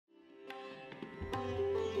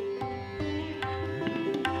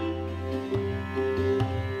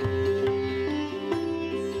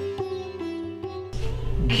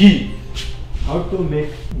ghee. How to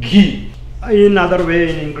make ghee. In other way,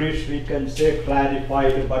 in English we can say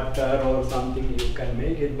clarified butter or something, you can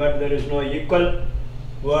make it, but there is no equal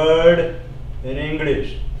word in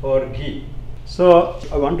English for ghee. So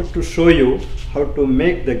I wanted to show you how to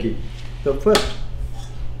make the ghee. So first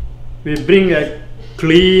we bring a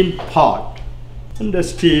clean pot, and the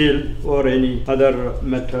steel or any other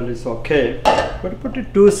metal is okay, but put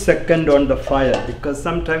it 2 seconds on the fire, because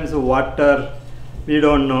sometimes the water we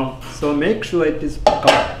don't know, so make sure it is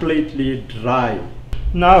completely dry.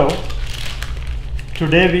 Now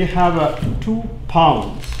today we have 2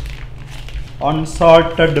 pounds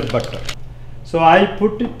unsalted butter, so I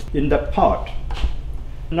put it in the pot.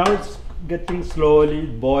 Now it's getting slowly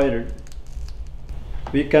boiled.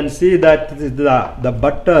 We can see that the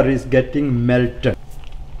butter is getting melted.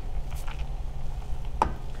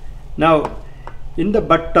 Now in the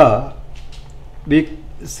butter we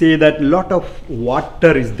see that lot of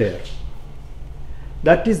water is there.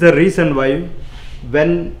 That is the reason why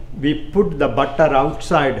when we put the butter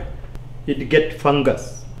outside, it get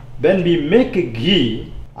fungus. When we make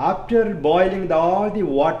ghee, after boiling, all the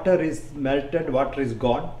water is melted, water is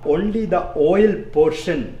gone. Only the oil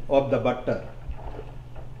portion of the butter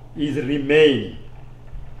is remaining.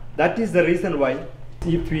 That is the reason why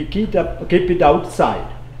if we keep it outside,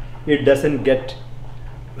 it doesn't get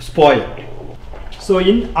spoiled. So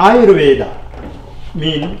in Ayurveda,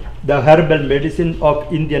 mean the herbal medicine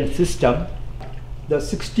of Indian system, the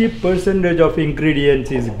 60% of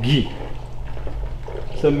ingredients is ghee.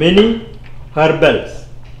 So many herbals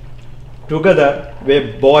together we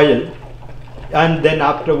boil, and then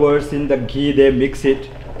afterwards in the ghee they mix it,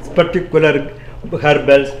 particular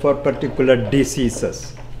herbals for particular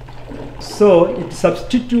diseases. So it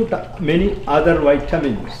substitutes many other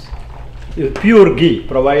vitamins. Pure ghee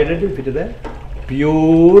provided if it is a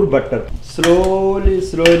pure butter. Slowly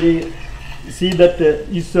see that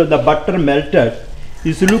the butter melted,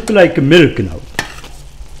 it look like milk now.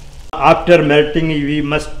 After melting we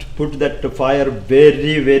must put that fire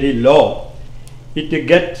very low. It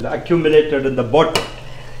gets accumulated in the bottom,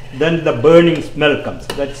 then the burning smell comes.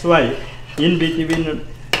 That's why in between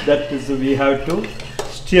that is we have to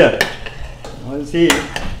stir it. Now see,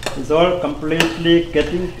 it's all completely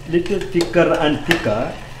getting little thicker and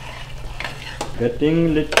thicker,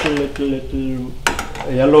 getting little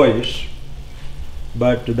yellowish,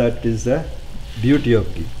 but that is the beauty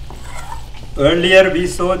of ghee. Earlier we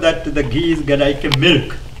saw that the ghee is like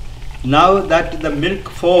milk. Now that the milk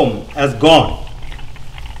foam has gone,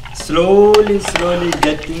 slowly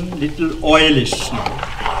getting little oilish now.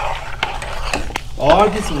 All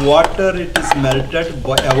this water it is melted,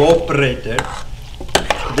 evaporated,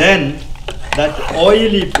 then that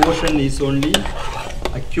oily portion is only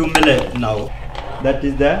accumulate now. That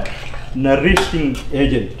is the nourishing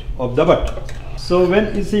agent of the butter. So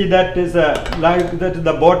when you see that is like that,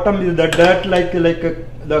 the bottom is the dirt,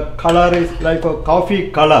 the color is like a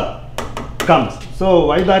coffee color comes. So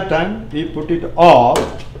by that time we put it off,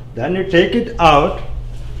 then you take it out.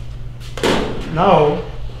 Now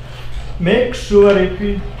make sure if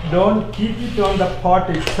you don't keep it on the pot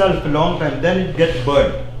itself long time, then it gets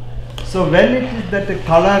burned. So when it is that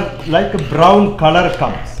color, like a brown color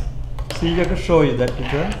comes, see, I can show you that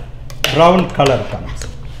it a brown color comes,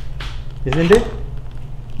 isn't it?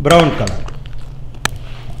 Brown color.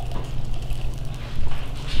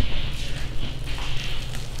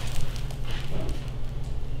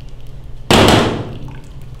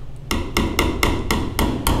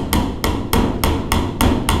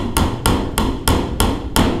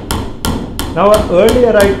 Now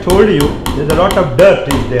earlier I told you there is a lot of dirt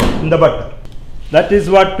is there in the butter. That is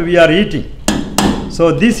what we are eating.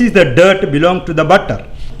 So this is the dirt belong to the butter.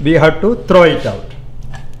 We have to throw it out.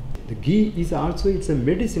 The ghee is also, it's a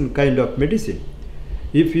medicine, kind of medicine.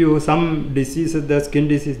 If you some diseases, the skin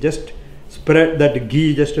disease, just spread that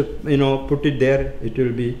ghee, just put it there, it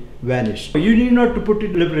will be vanished. You need not to put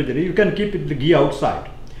it in the refrigerator. You can keep it, the ghee outside,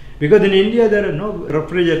 because in India there are no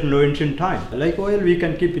refrigerator, no ancient time. Like oil, we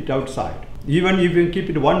can keep it outside. Even if you keep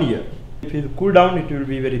it 1 year, if it cool down, it will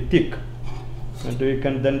be very thick, and we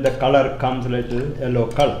can, then the color comes like a yellow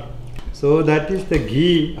color. So that is the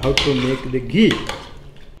ghee, how to make the ghee.